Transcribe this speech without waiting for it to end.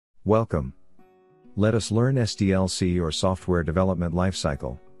Welcome. Let us learn SDLC or Software Development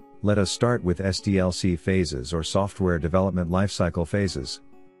Lifecycle. Let us start with SDLC Phases or Software Development Lifecycle Phases.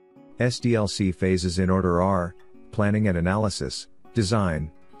 SDLC phases in order are planning and analysis,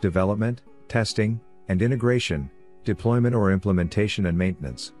 design, development, testing, and integration, deployment or implementation and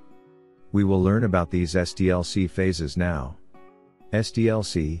maintenance. We will learn about these SDLC phases now.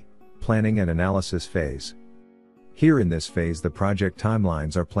 SDLC, Planning and Analysis Phase. Here in this phase the project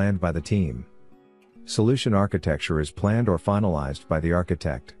timelines are planned by the team. Solution architecture is planned or finalized by the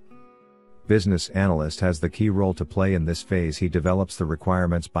architect. Business analyst has the key role to play in this phase. He develops the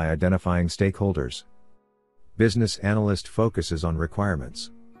requirements by identifying stakeholders. Business analyst focuses on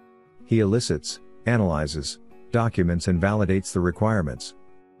requirements. He elicits, analyzes, documents and validates the requirements.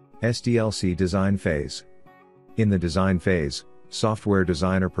 SDLC Design Phase. In the design phase, software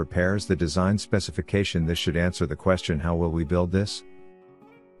designer prepares the design specification. This should answer the question, how will we build this?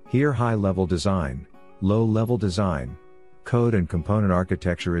 Here high-level design, low-level design, code and component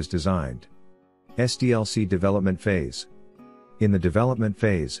architecture is designed. SDLC Development Phase. In the development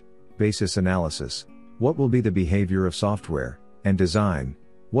phase, basis analysis, what will be the behavior of software, and design,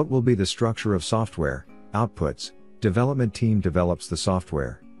 what will be the structure of software, outputs, development team develops the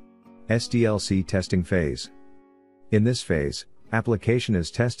software. SDLC Testing Phase. In this phase, application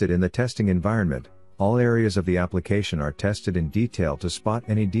is tested in the testing environment. All areas of the application are tested in detail to spot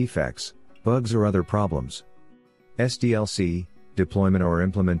any defects, bugs or other problems. SDLC, Deployment or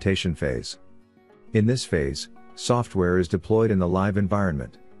Implementation Phase. In this phase, software is deployed in the live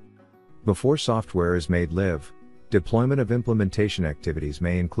environment. Before software is made live, deployment of implementation activities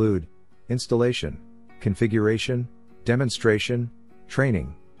may include installation, configuration, demonstration,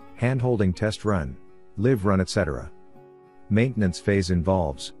 training, hand-holding, test run, live run, etc. Maintenance phase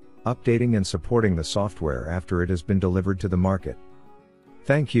involves updating and supporting the software after it has been delivered to the market.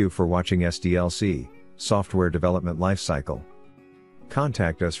 Thank you for watching SDLC, Software Development Lifecycle.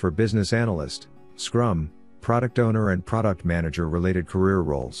 Contact us for business analyst, Scrum, product owner and product manager related career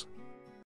roles.